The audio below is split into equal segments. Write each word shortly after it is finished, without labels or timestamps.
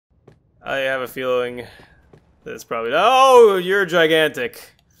I have a feeling that's probably... Oh, you're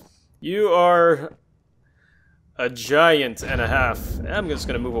gigantic. You are a giant and a half. I'm just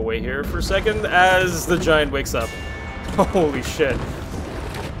gonna move away here for a second as the giant wakes up. Holy shit.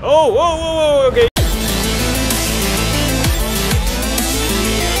 Oh, whoa, whoa, whoa, okay.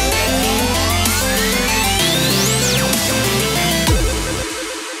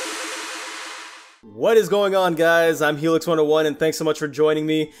 What is going on, guys? I'm Helix101 and thanks so much for joining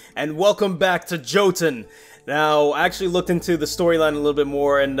me, and welcome back to Jotun. Now, I actually looked into the storyline a little bit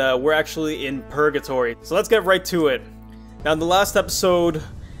more, and we're actually in purgatory. So let's get right to it. Now, in the last episode,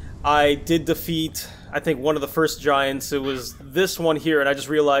 I did defeat, I think, one of the first giants. It was this one here, and I just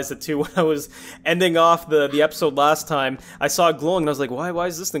realized it too when I was ending off the episode last time. I saw it glowing, and I was like, why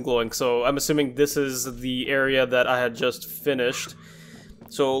is this thing glowing? So I'm assuming this is the area that I had just finished.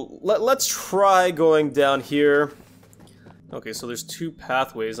 So let's try going down here. Okay, so there's two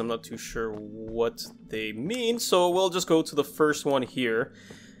pathways. I'm not too sure what they mean, so we'll just go to the first one here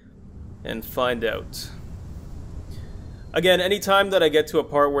and find out. Again, anytime that I get to a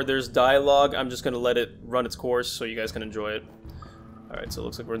part where there's dialogue, I'm just going to let it run its course so you guys can enjoy it. Alright, so it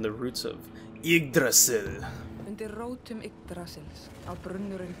looks like we're in the roots of Yggdrasil. Undir rótum Yggdrasils á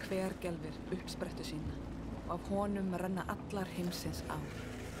brunnurinn hvergelfir uppsprettu sína. Af honum renna allar heimsins ár.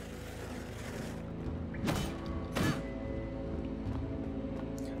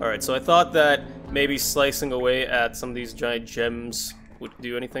 Alright, so I thought that maybe slicing away at some of these giant gems would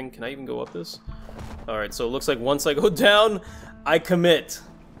do anything. Can I even go up this? Alright, so it looks like once I go down, I commit.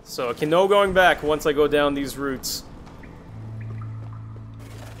 So I can no going back once I go down these routes.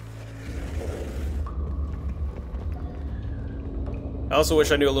 I also wish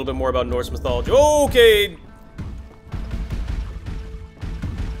I knew a little bit more about Norse mythology. Oh, okay!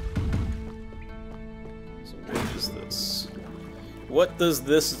 What does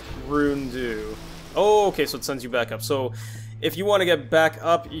this rune do? Oh, okay, so it sends you back up. So, if you want to get back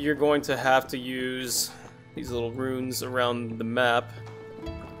up, you're going to have to use these little runes around the map.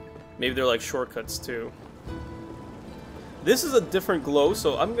 Maybe they're like shortcuts, too. This is a different glow,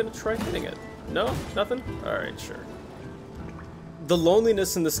 so I'm gonna try hitting it. No? Nothing? Alright, sure. The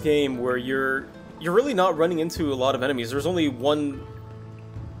loneliness in this game where you're really not running into a lot of enemies. There's only one...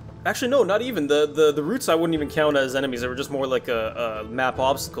 Actually, no, not even. The roots I wouldn't even count as enemies. They were just more like a map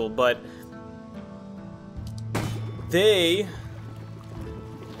obstacle, but... There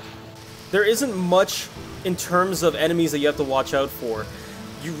isn't much in terms of enemies that you have to watch out for.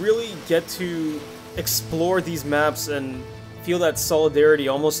 You really get to explore these maps and feel that solidarity,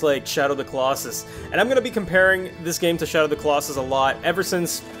 almost like Shadow of the Colossus. And I'm going to be comparing this game to Shadow of the Colossus a lot. Ever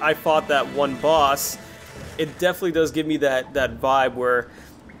since I fought that one boss, it definitely does give me that vibe where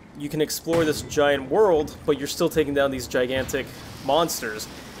you can explore this giant world, but you're still taking down these gigantic monsters.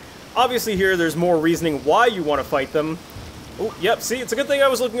 Obviously here, there's more reasoning why you want to fight them. Oh, yep, see, it's a good thing I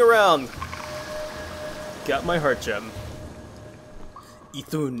was looking around. Got my heart gem.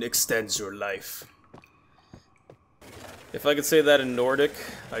 Ithun extends your life. If I could say that in Nordic,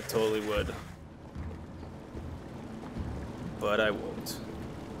 I totally would. But I won't.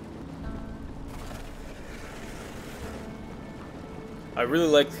 I really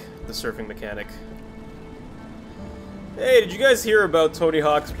like the surfing mechanic. Hey, did you guys hear about Tony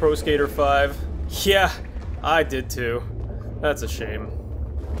Hawk's Pro Skater 5? Yeah, I did too. That's a shame.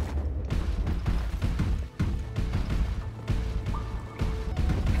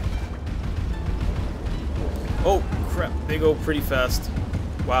 Oh, crap, they go pretty fast.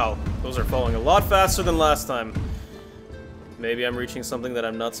 Wow, those are falling a lot faster than last time. Maybe I'm reaching something that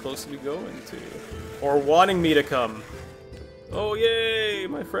I'm not supposed to be going to. Or wanting me to come. Oh, yay,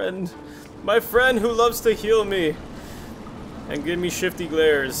 my friend. My friend who loves to heal me. And give me shifty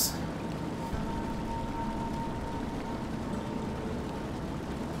glares.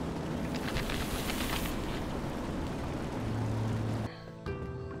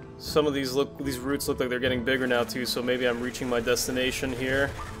 Some of these roots look like they're getting bigger now too, so maybe I'm reaching my destination here.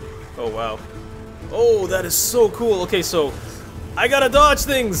 Oh, wow. Oh, that is so cool. Okay, so I gotta dodge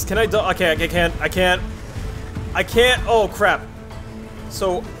things. Can I dodge? Okay, I can't. Oh, crap.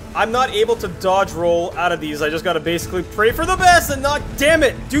 So, I'm not able to dodge roll out of these. I just gotta basically pray for the best and not... Damn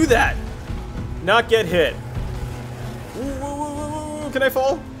it! Do that! Not get hit. Ooh, can I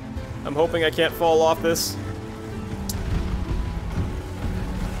fall? I'm hoping I can't fall off this.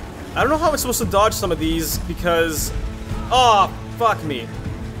 I don't know how I'm supposed to dodge some of these because... Oh, fuck me.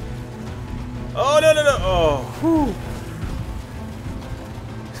 Oh, no. Oh, whew.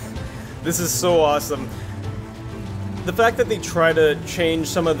 This is so awesome. The fact that they try to change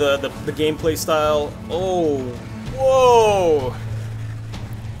some of the gameplay style. Oh, whoa!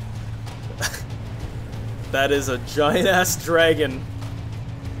 That is a giant-ass dragon.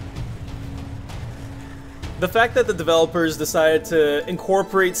 The fact that the developers decided to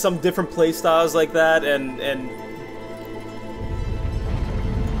incorporate some different playstyles like that and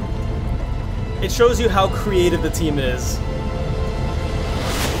it shows you how creative the team is.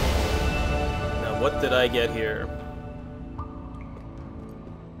 Now, what did I get here?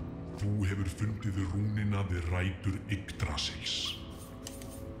 Þú hefur fundið rúnina við rætur Yggdrasils.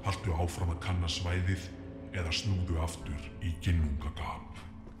 Haltu áfram að kanna svæðið eða snúðu aftur í ginnungagap.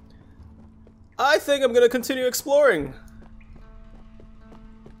 I think I'm gonna continue exploring.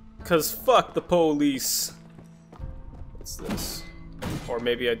 Cause fuck the police. What's this? Or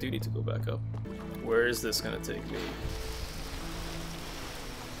maybe I do need to go back up. Where is this gonna take me?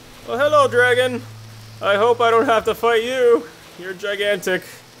 Oh, hello, dragon! I hope I don't have to fight you. You're gigantic.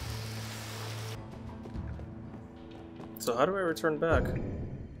 So how do I return back?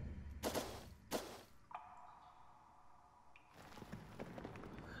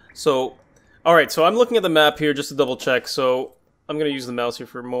 So, alright, so I'm looking at the map here just to double check. So, I'm gonna use the mouse here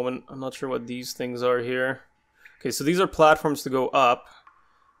for a moment. I'm not sure what these things are here. Okay, so these are platforms to go up.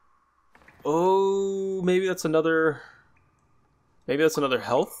 Oh, maybe that's another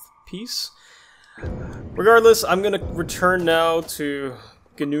health piece. Regardless, I'm gonna return now to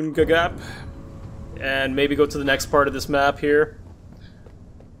Ginnungagap and maybe go to the next part of this map here.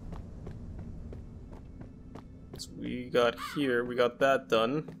 So we got that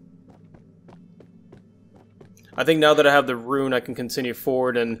done. I think now that I have the rune, I can continue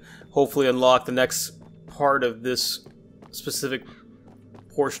forward and hopefully unlock the next part of this specific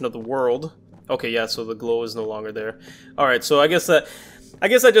portion of the world. Okay, yeah, so the glow is no longer there. Alright, so I guess that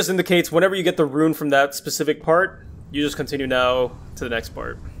just indicates whenever you get the rune from that specific part, you just continue now to the next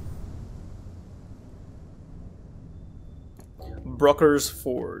part. Brokkr's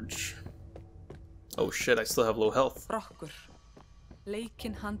Forge. Oh shit, I still have low health. Brokkr,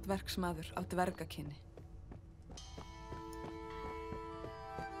 leikinn handverksmaður af dvergakynni.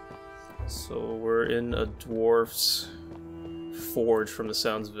 So we're in a dwarf's forge from the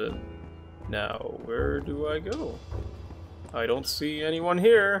sounds of it. Now, where do I go? I don't see anyone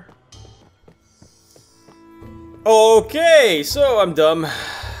here. Okay, so I'm dumb.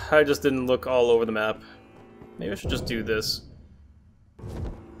 I just didn't look all over the map. Maybe I should just do this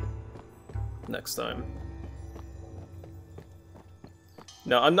next time.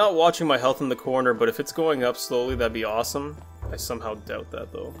 Now, I'm not watching my health in the corner, but if it's going up slowly, that'd be awesome. I somehow doubt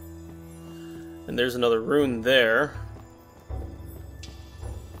that, though. And there's another rune there.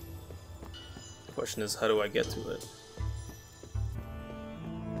 The question is, how do I get to it?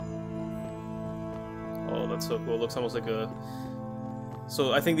 Oh, that's so cool. It looks almost like a...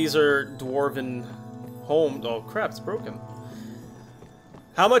 So, I think these are dwarven homes. Oh, crap, it's broken.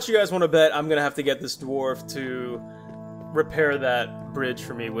 How much you guys want to bet I'm gonna have to get this dwarf to repair that bridge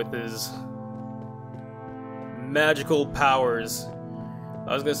for me with his magical powers?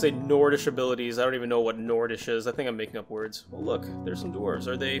 I was gonna say Nordish abilities. I don't even know what Nordish is. I think I'm making up words. Oh look, there's some dwarves.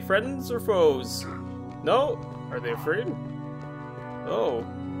 Are they friends or foes? No? Are they afraid? Oh.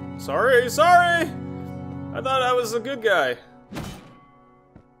 Sorry! I thought I was a good guy.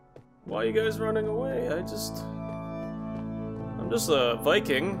 Why are you guys running away? I'm just a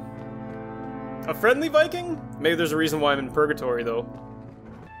Viking. A friendly Viking? Maybe there's a reason why I'm in purgatory though.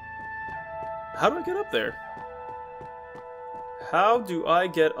 How do I get up there? How do I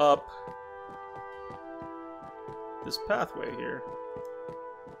get up this pathway here?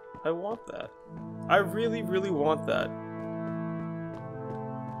 I want that. I really, really want that.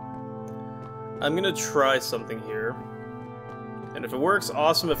 I'm gonna try something here. And if it works,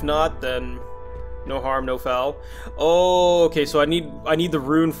 awesome. If not, then no harm, no foul. Oh, okay, so I need the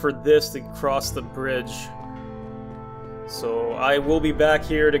rune for this to cross the bridge. So I will be back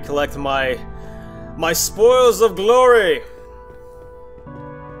here to collect my spoils of glory.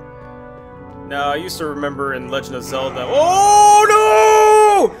 Now, I used to remember in Legend of Zelda... Oh,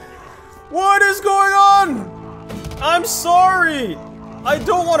 no! What is going on? I'm sorry! I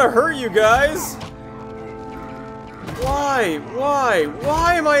don't want to hurt you guys! Why?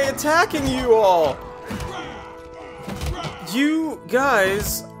 Why am I attacking you all? You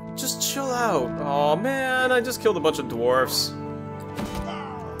guys, just chill out. Aw, man, I just killed a bunch of dwarfs.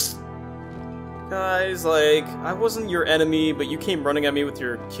 Guys, like, I wasn't your enemy, but you came running at me with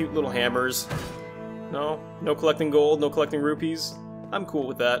your cute little hammers. No? No collecting gold, no collecting rupees? I'm cool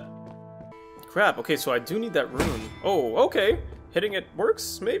with that. Crap, okay, so I do need that rune. Oh, okay. Hitting it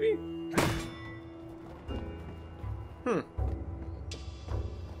works, maybe?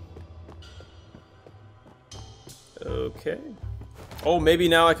 Okay. Oh, maybe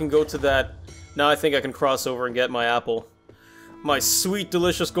now I can go to that Now I think I can cross over and get my apple. My sweet,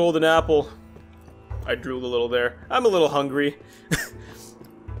 delicious golden apple. I drooled a little there. I'm a little hungry.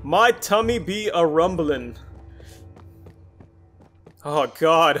 My tummy be a rumbling. Oh,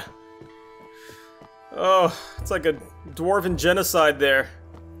 God. Oh, it's like a dwarven genocide there.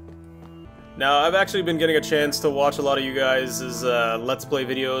 Now, I've actually been getting a chance to watch a lot of you guys' Let's Play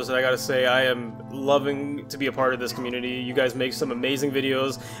videos, and I gotta say, I am loving to be a part of this community. You guys make some amazing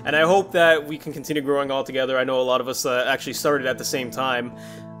videos, and I hope that we can continue growing all together. I know a lot of us actually started at the same time.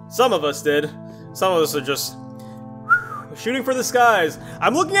 Some of us did. Some of us are just shooting for the skies.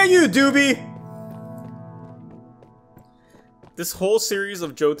 I'm looking at you, Doobie! This whole series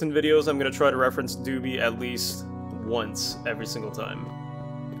of Jotun videos, I'm gonna try to reference Doobie at least once every single time.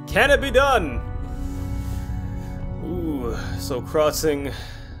 Can it be done? Ooh, so crossing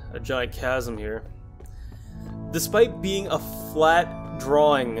a giant chasm here. Despite being a flat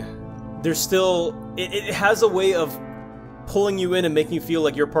drawing, there's still... It has a way of pulling you in and making you feel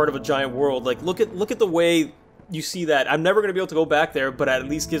like you're part of a giant world. Like, look at the way you see that. I'm never gonna be able to go back there, but it at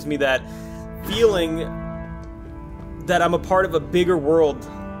least gives me that feeling that I'm a part of a bigger world.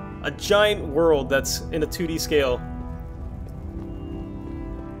 A giant world that's in a 2D scale.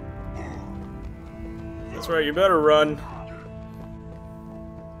 That's right, you better run.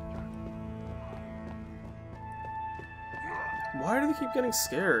 Why do they keep getting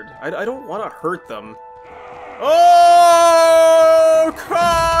scared? I don't want to hurt them. Oh,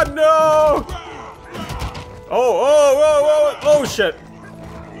 God, no! Oh, shit.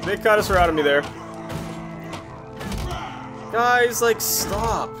 They kind of surrounded me there. Guys, like,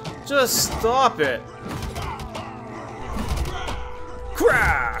 stop. Just stop it.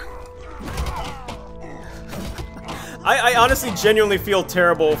 Crah! I honestly genuinely feel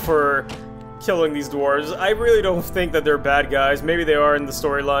terrible for killing these dwarves. I really don't think that they're bad guys. Maybe they are in the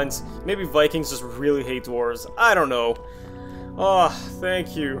storylines. Maybe Vikings just really hate dwarves. I don't know. Oh,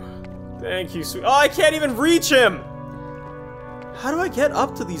 thank you. Thank you, sweet. Oh, I can't even reach him! How do I get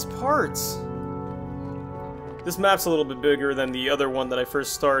up to these parts? This map's a little bit bigger than the other one that I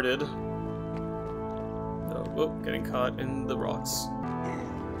first started. Oh, getting caught in the rocks.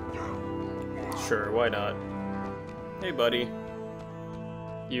 Sure, why not? Hey, buddy.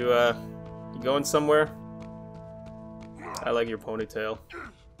 You going somewhere? I like your ponytail.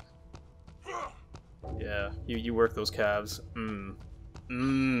 Yeah, you work those calves. You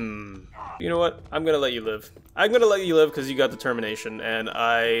know what? I'm gonna let you live. I'm gonna let you live because you got determination, and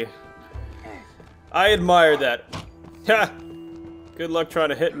I admire that. Ha! Good luck trying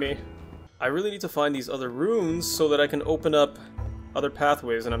to hit me. I really need to find these other runes so that I can open up other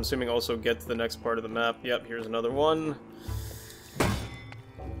pathways, and I'm assuming also get to the next part of the map. Yep, here's another one.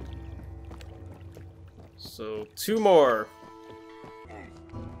 So, 2 more.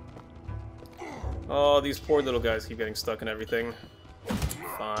 Oh, these poor little guys keep getting stuck in everything.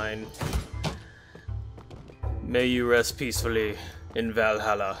 Fine. May you rest peacefully in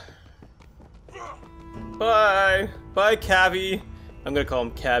Valhalla. Bye! Bye, Cavi! I'm gonna call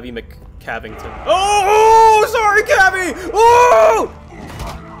him Cavi McCavington. Oh! Sorry, Cavi! Oh!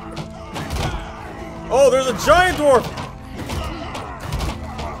 Oh, there's a giant dwarf!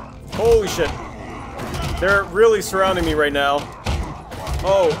 Holy shit. They're really surrounding me right now.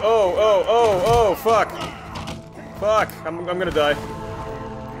 Oh, fuck. Fuck, I'm gonna die.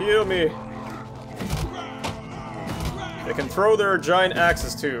 Heal me. They can throw their giant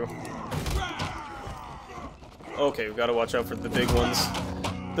axes too. Okay, we gotta watch out for the big ones.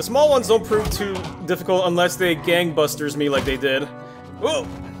 The small ones don't prove too difficult unless they gangbusters me like they did. Whoa!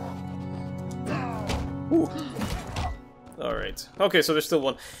 Alright. Okay, so there's still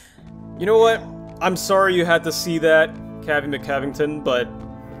one. You know what? I'm sorry you had to see that, Cavi McCavington, but...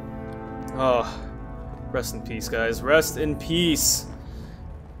 Oh. Rest in peace, guys. Rest in peace.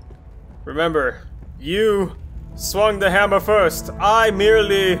 Remember, you swung the hammer first. I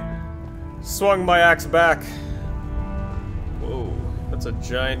merely swung my axe back. Whoa. That's a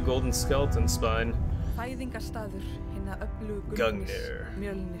giant golden skeleton spine. Gungnir.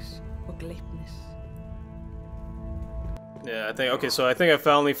 Yeah, I think, okay, so I think I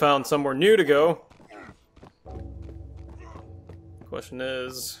finally found somewhere new to go. Question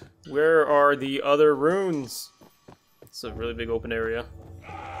is, where are the other runes? It's a really big open area.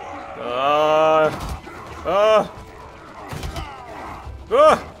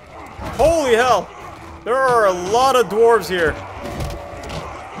 Holy hell! There are a lot of dwarves here.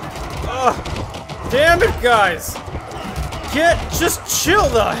 Damn it, guys! Just chill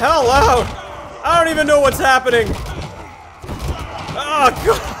the hell out! I don't even know what's happening! Oh,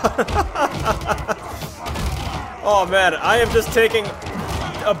 God! Oh, man, I am just taking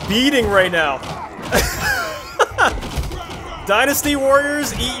a beating right now. Dynasty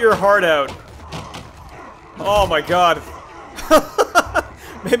warriors, eat your heart out. Oh my god.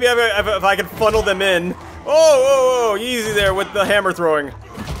 Maybe if I can funnel them in. Oh, easy there with the hammer throwing.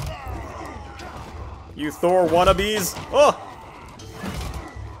 You Thor wannabes. Oh!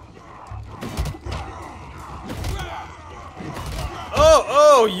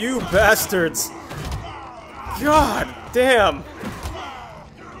 Oh, you bastards. God damn.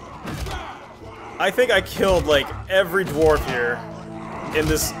 I think I killed, like, every dwarf here in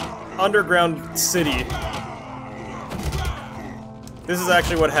this underground city. This is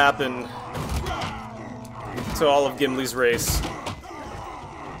actually what happened to all of Gimli's race.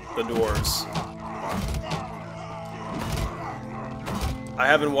 The dwarves. I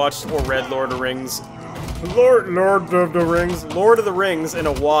haven't watched or read Lord of the Rings. Lord of the Rings in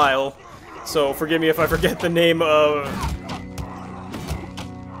a while. So forgive me if I forget the name of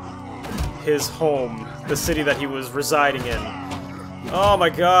his home, the city that he was residing in. Oh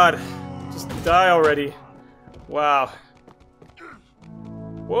my god. Just die already. Wow.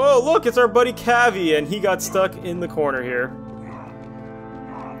 Whoa, look, it's our buddy Cavi, and he got stuck in the corner here.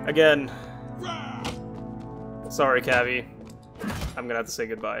 Again. Sorry, Cavi. I'm gonna have to say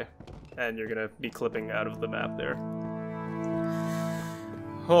goodbye. And you're gonna be clipping out of the map there.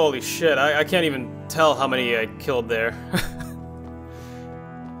 Holy shit, I can't even tell how many I killed there.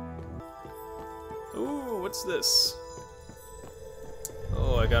 Ooh, what's this?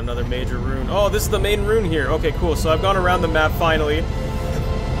 Oh, I got another major rune. Oh, this is the main rune here. Okay, cool. So I've gone around the map finally.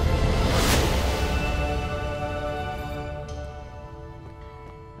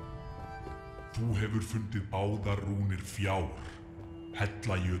 Þú hefur fundið báðar rúnir fjár,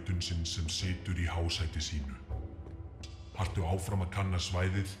 Hella Jötunsinn sem situr í hásæti sínu. Haltu áfram að kanna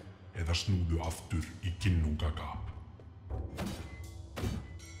svæðið eða snúðu aftur í ginnungagap.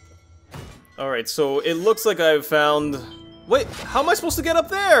 Alright, so it looks like I've found... Wait, how am I supposed to get up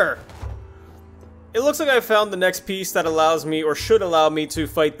there? It looks like I've found the next piece that allows me, or should allow me, to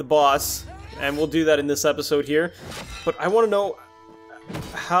fight the boss. And we'll do that in this episode here. But I want to know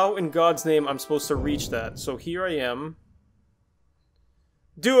how in God's name I'm supposed to reach that. So here I am,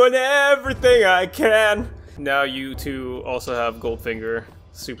 doing everything I can. Now you two also have Goldfinger,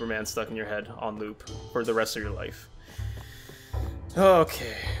 Superman stuck in your head on loop for the rest of your life.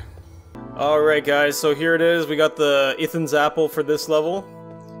 Okay. Alright guys, so here it is. We got the Ithan's Apple for this level.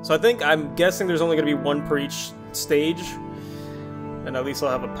 So I'm guessing there's only going to be one per each stage. And at least I'll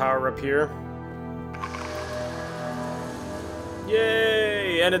have a power up here.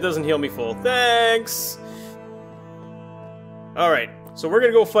 Yay! And it doesn't heal me full. Thanks! Alright, so we're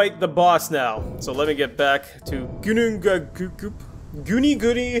gonna go fight the boss now. So let me get back to Gunungagoop.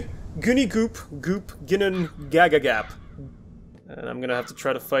 Ginnungagagap. And I'm gonna have to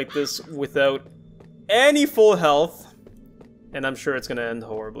try to fight this without any full health. And I'm sure it's gonna end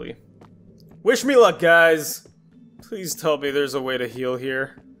horribly. Wish me luck, guys! Please tell me there's a way to heal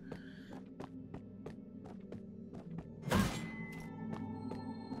here.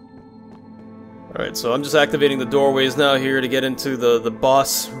 Alright, so I'm just activating the doorways now here to get into the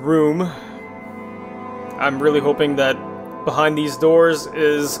boss room. I'm really hoping that behind these doors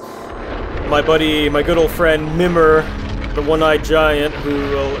is my buddy, my good old friend Mimir, the one-eyed giant, who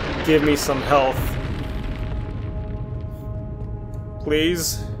will give me some health.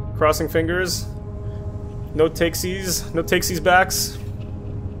 Please? Crossing fingers. No takesies. No takesies backs.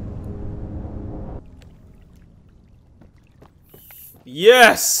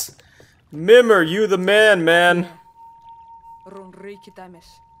 Yes! Mimir, you the man, man.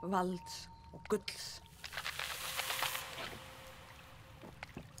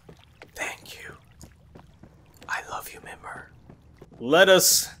 Thank you. I love you, Mimir. Let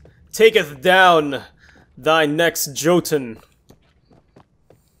us taketh down thy next Jotun.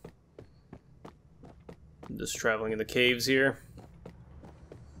 I'm just traveling in the caves here.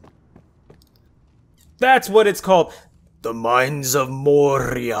 That's what it's called. The Mines of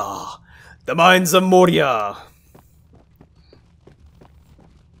Moria. The Mines of Moria.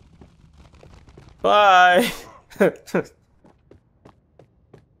 Bye.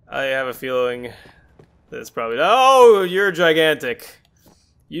 I have a feeling that's probably... Oh, you're gigantic.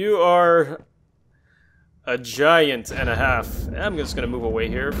 You are a giant and a half. I'm just gonna move away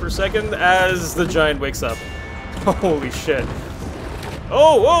here for a second as the giant wakes up. Holy shit.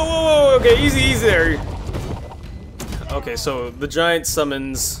 Oh, whoa, whoa, whoa, okay, easy, easy there. Okay, so the giant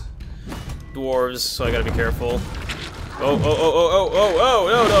summons dwarves, so I gotta be careful. Oh, oh, oh, oh, oh, oh, oh,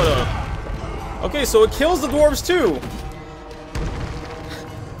 no, no, no. Okay, so it kills the dwarves too.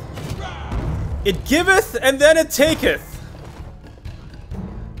 It giveth and then it taketh.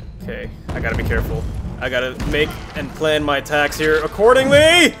 Okay, I gotta be careful. I gotta make and plan my attacks here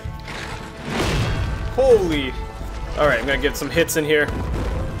accordingly! Holy... Alright, I'm gonna get some hits in here.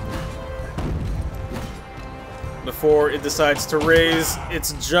 Before it decides to raise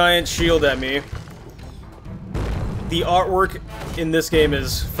its giant shield at me. The artwork in this game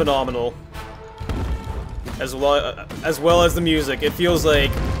is phenomenal. As well as the music. It feels like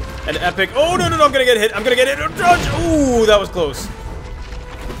an epic... Oh, no, no, no, I'm gonna get hit! I'm gonna get hit! Ooh, that was close.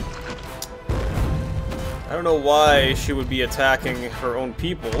 I don't know why she would be attacking her own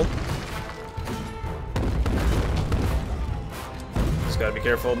people. Just gotta be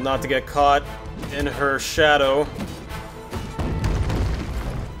careful not to get caught in her shadow.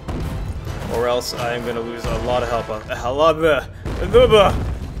 Or else I am gonna lose a lot of help.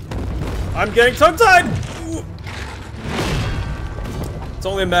 I'm getting tongue-tied! It's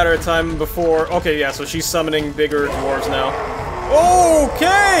only a matter of time before... Okay, yeah, so she's summoning bigger dwarves now.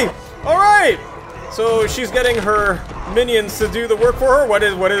 Okay! Alright! So she's getting her minions to do the work for her? What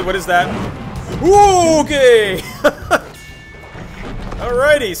is that? Ooh, okay!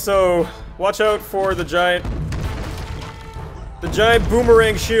 Alrighty, so watch out for the giant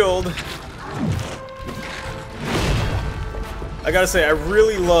boomerang shield. I gotta say, I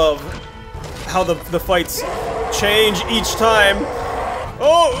really love how the fights change each time.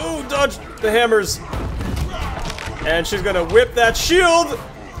 Oh, dodge the hammers. And she's gonna whip that shield.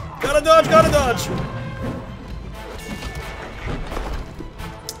 Gotta dodge, gotta dodge.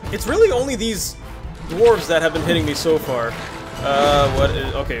 It's really only these dwarves that have been hitting me so far.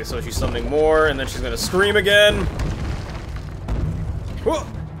 Okay, so she's summoning more, and then she's gonna scream again. Whoa.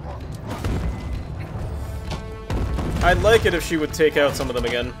 I'd like it if she would take out some of them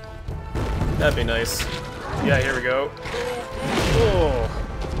again. That'd be nice. Yeah, here we go. Oh.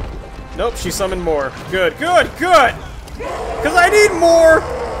 Nope, she summoned more. Good, good, good! Because I need more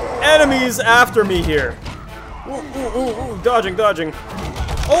enemies after me here. Ooh, ooh, ooh, ooh, dodging, dodging.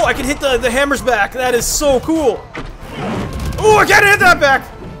 Oh, I can hit the hammers back. That is so cool. Oh, I can't hit that back.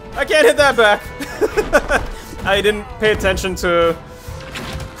 I can't hit that back. I didn't pay attention to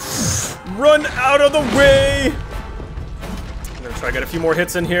run out of the way. I'm gonna try to get a few more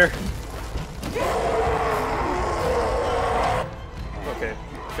hits in here. Okay,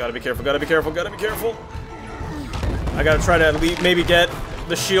 gotta be careful, gotta be careful, gotta be careful. I gotta try to at least maybe get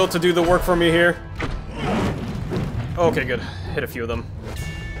the shield to do the work for me here. Okay, good. Hit a few of them.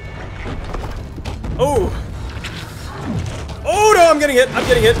 Oh! Oh no, I'm getting hit! I'm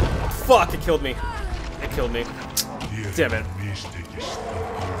getting hit! Fuck, it killed me. It killed me. Damn it.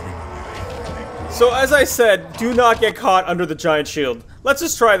 So, as I said, do not get caught under the giant shield. Let's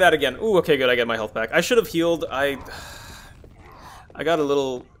just try that again. Ooh, okay, good, I get my health back. I should have healed. I got a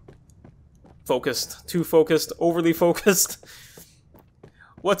little focused. Too focused. Overly focused.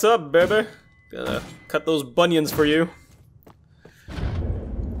 What's up, baby? Gonna cut those bunions for you.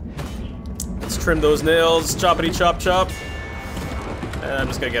 Let's trim those nails. Choppity chop chop. And I'm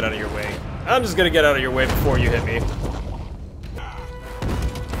just gonna get out of your way. I'm just gonna get out of your way before you hit me.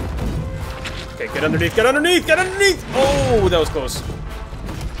 Okay, get underneath, get underneath, get underneath! Oh, that was close.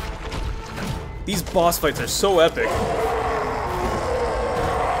 These boss fights are so epic.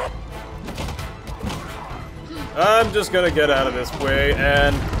 I'm just gonna get out of this way,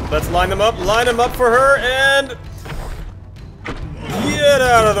 and let's line them up for her, and... Get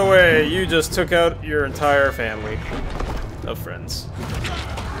out of the way! You just took out your entire family of friends.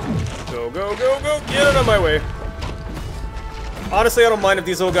 Go, go, go, go! Get out of my way! Honestly, I don't mind if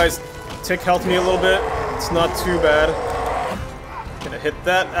these little guys tick health me a little bit. It's not too bad. Gonna hit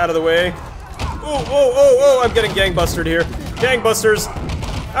that out of the way. Oh, oh, oh, oh! I'm getting gangbusted here. Gangbusters!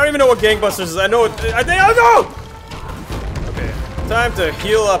 I don't even know what gangbusters is. I know it. I think I know! Okay, time to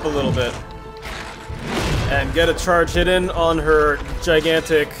heal up a little bit. And get a charge hit in on her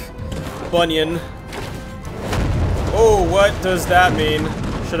gigantic bunion. Oh, what does that mean?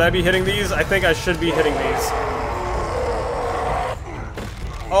 Should I be hitting these? I think I should be hitting these.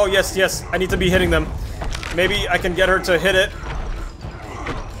 Oh, yes, yes, I need to be hitting them. Maybe I can get her to hit it.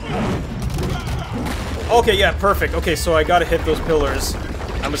 Okay, yeah, perfect. Okay, so I gotta hit those pillars.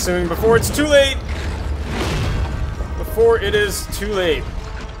 I'm assuming before it's too late. Before it is too late.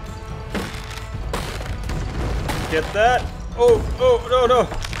 Get that. Oh, oh, no, no.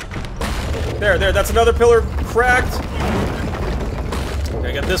 There, there, that's another pillar cracked.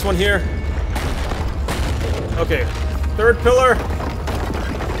 I got this one here. Okay, third pillar.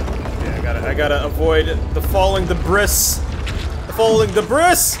 Yeah, I gotta avoid the falling debris. The falling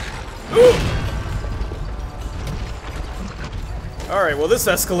debris! Ooh! Alright, well this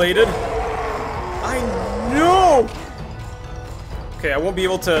escalated. I know! Okay, I won't be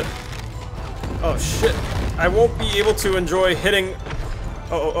able to... Oh, shit. I won't be able to enjoy hitting...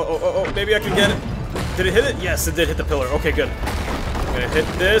 Oh, maybe I can get it. Did it hit it? Yes, it did hit the pillar. Okay, good. I'm gonna hit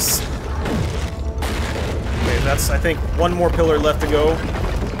this. Okay, that's, I think, one more pillar left to go.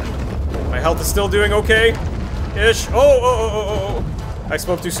 My health is still doing okay-ish. Oh. I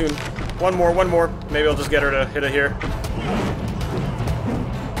spoke too soon. One more. Maybe I'll just get her to hit it here.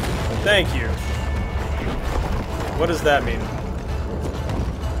 Thank you. What does that mean?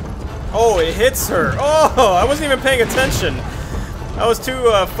 Oh, it hits her. Oh, I wasn't even paying attention. I was too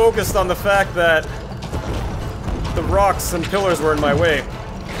focused on the fact that the rocks and pillars were in my way.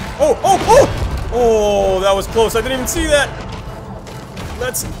 Oh! Oh, that was close. I didn't even see that.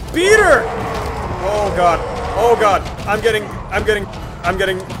 Let's beat her. Oh god. I'm getting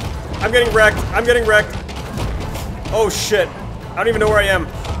wrecked. Oh shit. I don't even know where I am.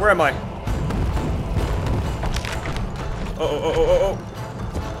 Where am I? Oh.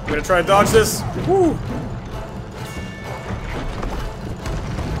 I'm gonna try to dodge this. Woo!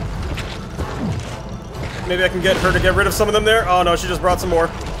 Maybe I can get her to get rid of some of them there. Oh no, she just brought some more.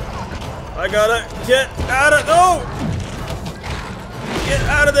 I gotta get out of... No! Get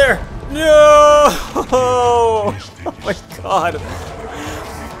out of there! No! Oh my god.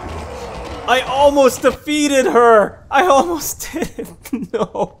 I almost defeated her! I almost did!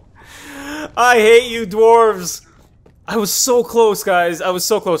 No. I hate you, dwarves! I was so close, guys. I was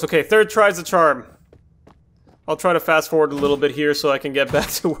so close. Okay, third try's the charm. I'll try to fast forward a little bit here so I can get back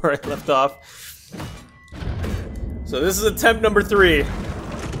to where I left off. So this is attempt number 3.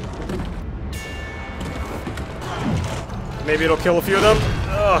 Maybe it'll kill a few of them.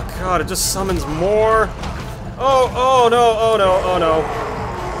 Oh god, it just summons more. Oh no.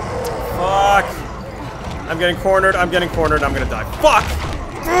 Fuck. I'm getting cornered, I'm gonna die. Fuck!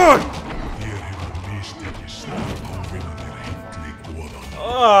 Ugh!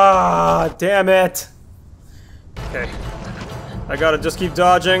 Ah, damn it. Okay. I gotta just keep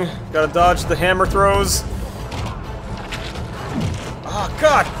dodging. Gotta dodge the hammer throws. Oh,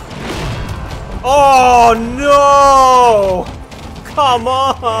 God! Oh, no! Come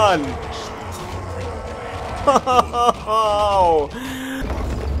on! Oh!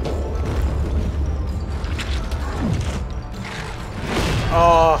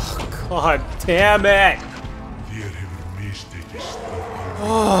 Oh, god damn it!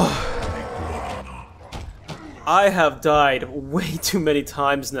 Oh. I have died way too many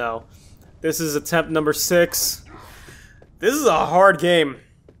times now. This is attempt number 6. This is a hard game.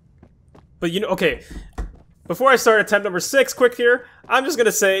 But you know, okay. Before I start attempt number 6, quick here, I'm just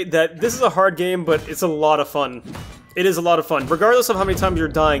gonna say that this is a hard game, but it's a lot of fun. It is a lot of fun. Regardless of how many times you're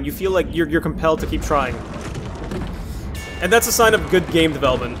dying, you feel like you're compelled to keep trying. And that's a sign of good game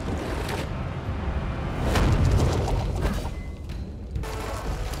development.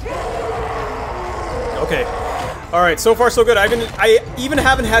 Okay. Alright, so far so good. I even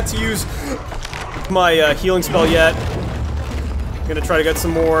haven't had to use my healing spell yet. I'm gonna try to get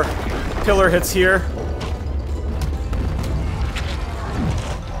some more pillar hits here.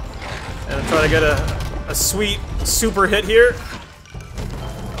 And I'm trying to get a sweet super hit here.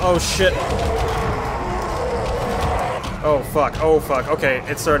 Oh shit. Oh fuck, okay,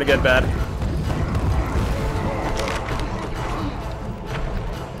 it's starting to get bad.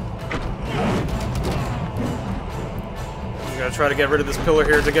 I'm gonna try to get rid of this pillar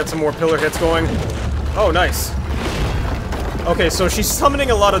here to get some more pillar hits going. Oh, nice. Okay, so she's summoning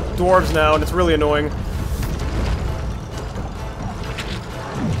a lot of dwarves now, and it's really annoying.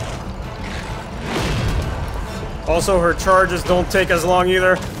 Also, her charges don't take as long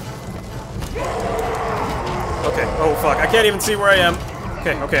either. Okay, oh fuck, I can't even see where I am.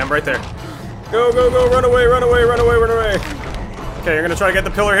 Okay, I'm right there. Go, run away. Okay, I'm gonna try to get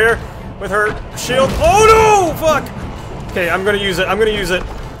the pillar here with her shield. Oh no! Fuck! Okay, I'm gonna use it.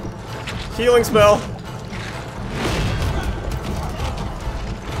 Healing spell.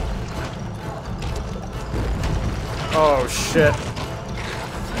 Oh shit.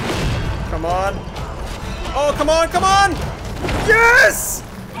 Come on. Oh, come on! Yes!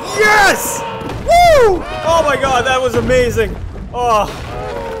 Yes! Woo! Oh my god, that was amazing. Oh,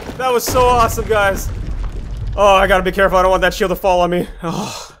 that was so awesome, guys. Oh, I gotta be careful. I don't want that shield to fall on me.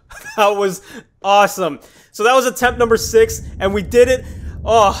 Oh, that was awesome. So that was attempt number 6, and we did it.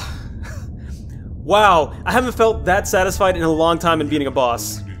 Oh, wow. I haven't felt that satisfied in a long time in beating a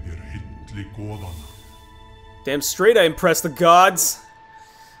boss. Damn straight I impressed the gods.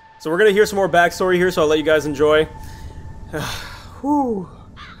 So we're gonna hear some more backstory here, so I'll let you guys enjoy. Whew.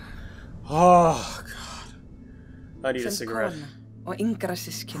 Oh, God. I need a cigarette. Og yngra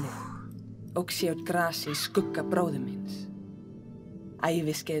systkini, ók sé út grasi í skugga bróður míns.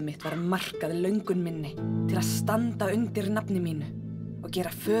 Æviskeið mitt var markað löngun minni til að standa undir nafni mínu og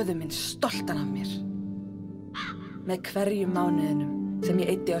gera föður minn stoltan af mér. Með hverjum mánuðinum sem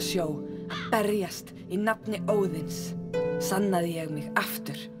ég eyddi á sjó að berjast í nafni Óðins, sannaði ég mig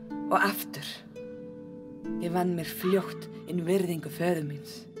aftur og aftur. Ég vann mér fljótt inn virðingu föður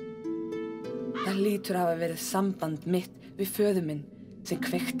míns. Það lítur að hafa verið samband mitt við föður minn sem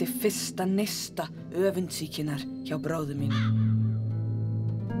kveikti fyrsta neista öfundsýkinnar hjá bróður mínum.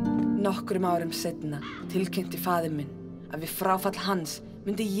 Nokkrum árum seinna tilkynnti faðir minn að við fráfall hans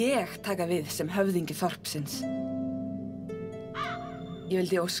myndi ég taka við sem höfðingi þorpsins. Ég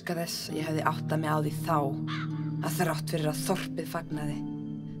vildi óska þess að ég hefði áttað mig á því þá að þrátt fyrir að þorpið fagnaði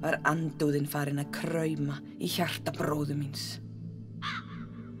var andúðin farin að krauma í hjarta bróður míns.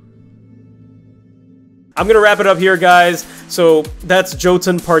 I'm gonna wrap it up here, guys. So that's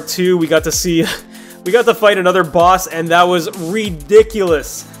Jotun part 2. We got to fight another boss, and that was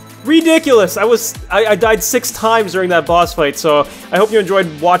ridiculous. Ridiculous! I died 6 times during that boss fight, so I hope you enjoyed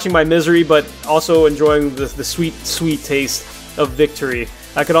watching my misery, but also enjoying the sweet, sweet taste of victory.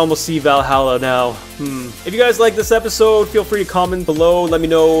 I could almost see Valhalla now. If you guys like this episode, feel free to comment below. Let me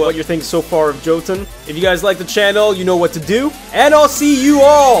know what you're thinking so far of Jotun. If you guys like the channel, you know what to do. And I'll see you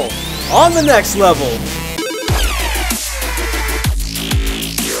all on the next level.